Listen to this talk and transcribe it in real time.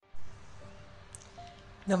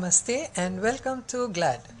Namaste and welcome to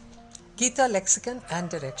GLAD, Gita Lexicon and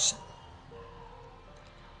Direction.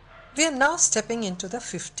 We are now stepping into the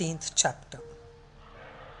 15th chapter.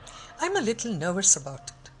 I'm a little nervous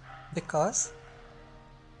about it because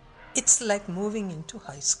it's like moving into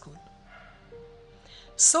high school.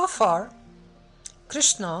 So far,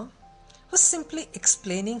 Krishna was simply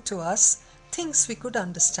explaining to us things we could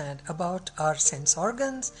understand about our sense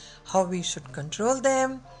organs, how we should control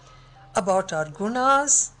them, about our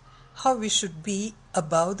gunas, how we should be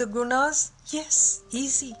above the gunas. Yes,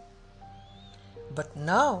 easy. But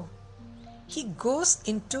now he goes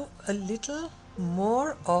into a little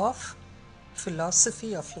more of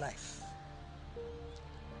philosophy of life.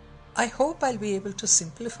 I hope I'll be able to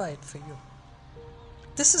simplify it for you.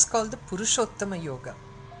 This is called the Purushottama Yoga.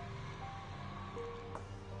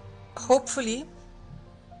 Hopefully,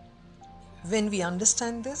 when we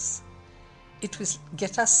understand this, it will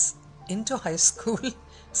get us into high school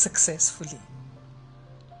successfully.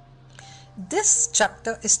 This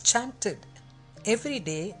chapter is chanted every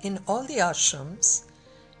day in all the ashrams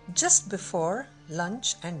just before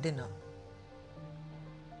lunch and dinner.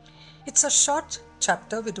 It's a short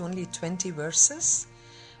chapter with only 20 verses,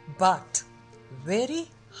 but very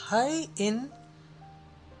high in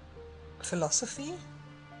philosophy,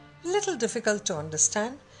 little difficult to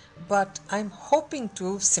understand, but I'm hoping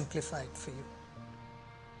to simplify it for you.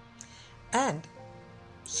 And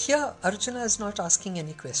here Arjuna is not asking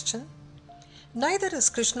any question, neither is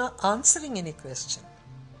Krishna answering any question.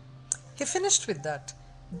 He finished with that.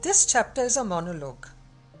 This chapter is a monologue.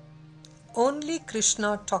 Only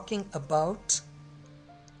Krishna talking about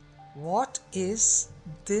what is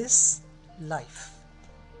this life?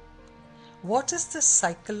 What is the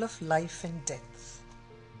cycle of life and death?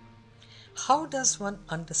 How does one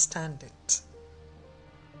understand it?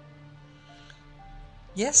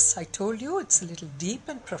 Yes, I told you it's a little deep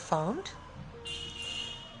and profound.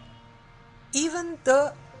 Even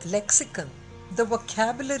the lexicon, the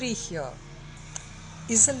vocabulary here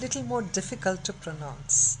is a little more difficult to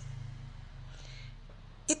pronounce.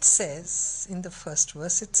 It says in the first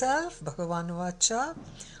verse itself, Bhagavan Vacha,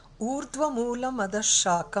 Urdhva Moolam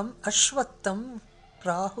Adashakam Ashwattam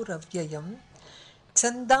Prahuravyayam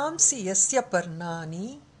Chandamsi Yasya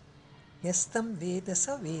Parnani Yastam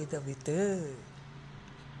Vedasa Vedavit.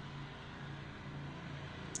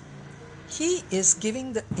 He is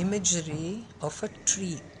giving the imagery of a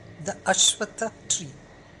tree, the Ashwatha tree.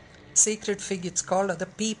 Sacred fig it's called, or the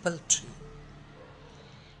peepal tree.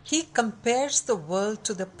 He compares the world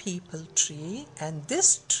to the peepal tree, and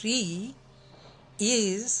this tree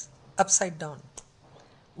is upside down.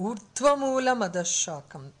 Urdhvamoola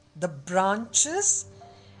madashakam. The branches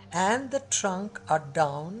and the trunk are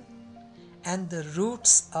down and the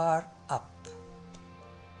roots are up.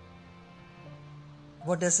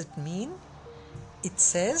 What does it mean? It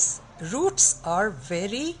says roots are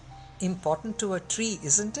very important to a tree,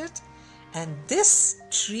 isn't it? And this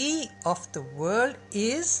tree of the world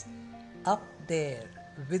is up there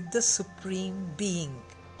with the Supreme Being.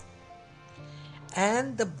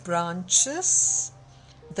 And the branches,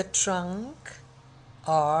 the trunk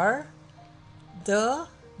are the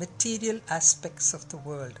material aspects of the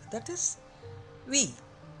world. That is, we.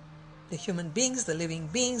 The human beings, the living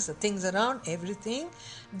beings, the things around, everything,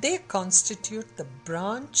 they constitute the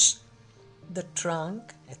branch, the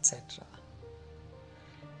trunk, etc.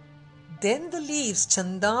 Then the leaves,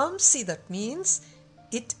 Chandamsi, that means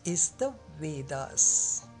it is the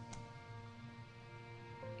Vedas.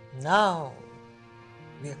 Now,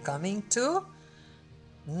 we are coming to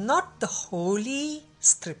not the holy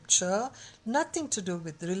scripture, nothing to do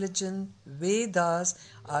with religion. Vedas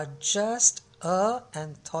are just an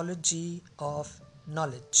anthology of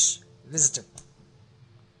knowledge, wisdom.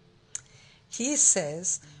 He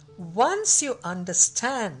says, once you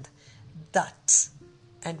understand that,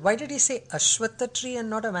 and why did he say Ashwatha tree and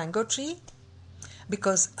not a mango tree?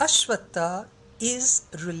 Because Ashwatha is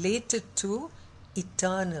related to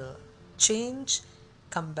eternal, change,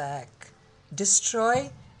 come back,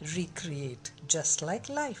 destroy, recreate, just like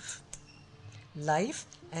life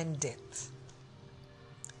and death.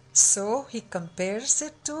 So he compares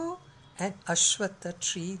it to an Ashwatha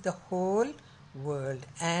tree, the whole world.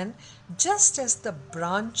 And just as the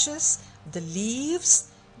branches, the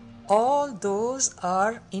leaves, all those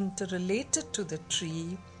are interrelated to the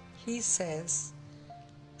tree, he says,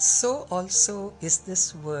 so also is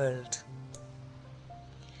this world.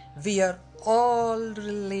 We are all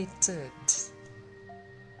related.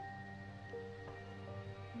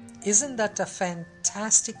 Isn't that a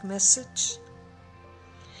fantastic message?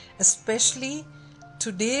 Especially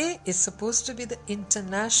Today is supposed to be the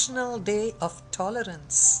International Day of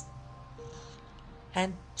Tolerance.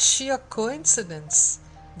 And sheer coincidence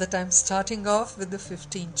that I'm starting off with the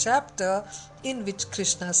 15th chapter in which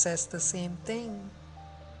Krishna says the same thing.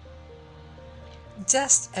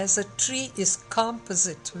 Just as a tree is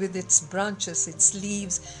composite with its branches, its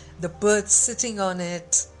leaves, the birds sitting on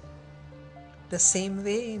it, the same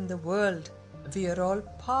way in the world, we are all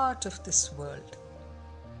part of this world.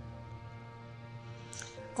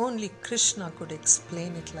 Only Krishna could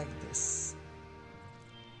explain it like this.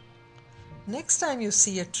 Next time you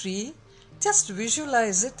see a tree, just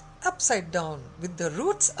visualize it upside down with the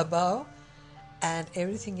roots above and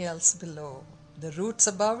everything else below. The roots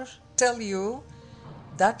above tell you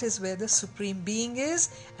that is where the Supreme Being is,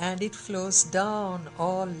 and it flows down.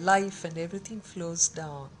 All life and everything flows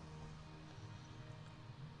down.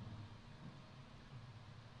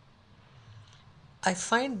 I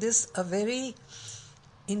find this a very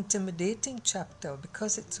intimidating chapter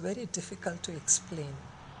because it's very difficult to explain.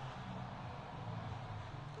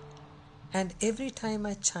 And every time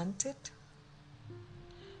I chant it,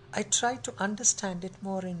 I try to understand it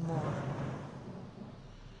more and more.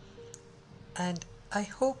 And I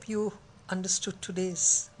hope you understood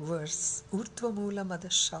today's verse. Urdhva Moolam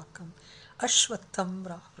Adashakam Ashwattham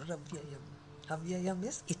Ravyayam. Avyayam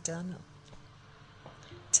is eternal.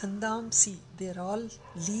 Chandamsi, they are all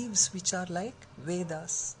leaves which are like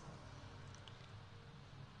Vedas.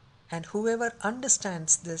 And whoever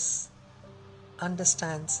understands this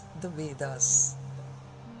understands the Vedas.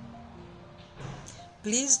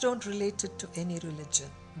 Please don't relate it to any religion.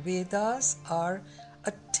 Vedas are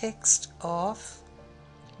a text of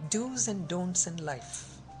do's and don'ts in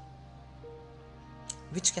life,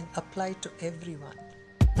 which can apply to everyone.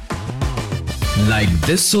 Like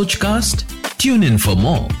this Sochcast? Tune in for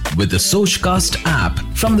more with the Sochcast app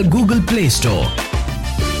from the Google Play Store.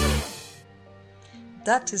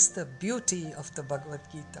 That is the beauty of the Bhagavad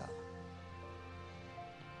Gita.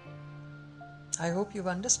 I hope you've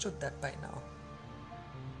understood that by now.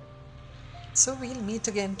 So we'll meet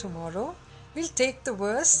again tomorrow. We'll take the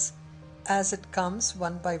verse as it comes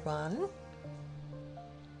one by one.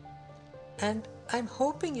 And I'm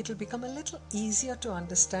hoping it'll become a little easier to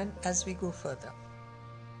understand as we go further.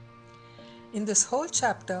 In this whole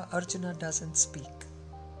chapter, Arjuna doesn't speak.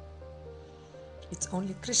 It's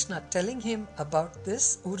only Krishna telling him about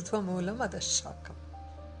this Urdhva Moolam Adashakam.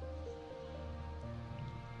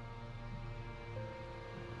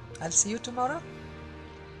 I'll see you tomorrow.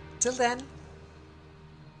 Till then,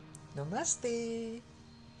 Namaste.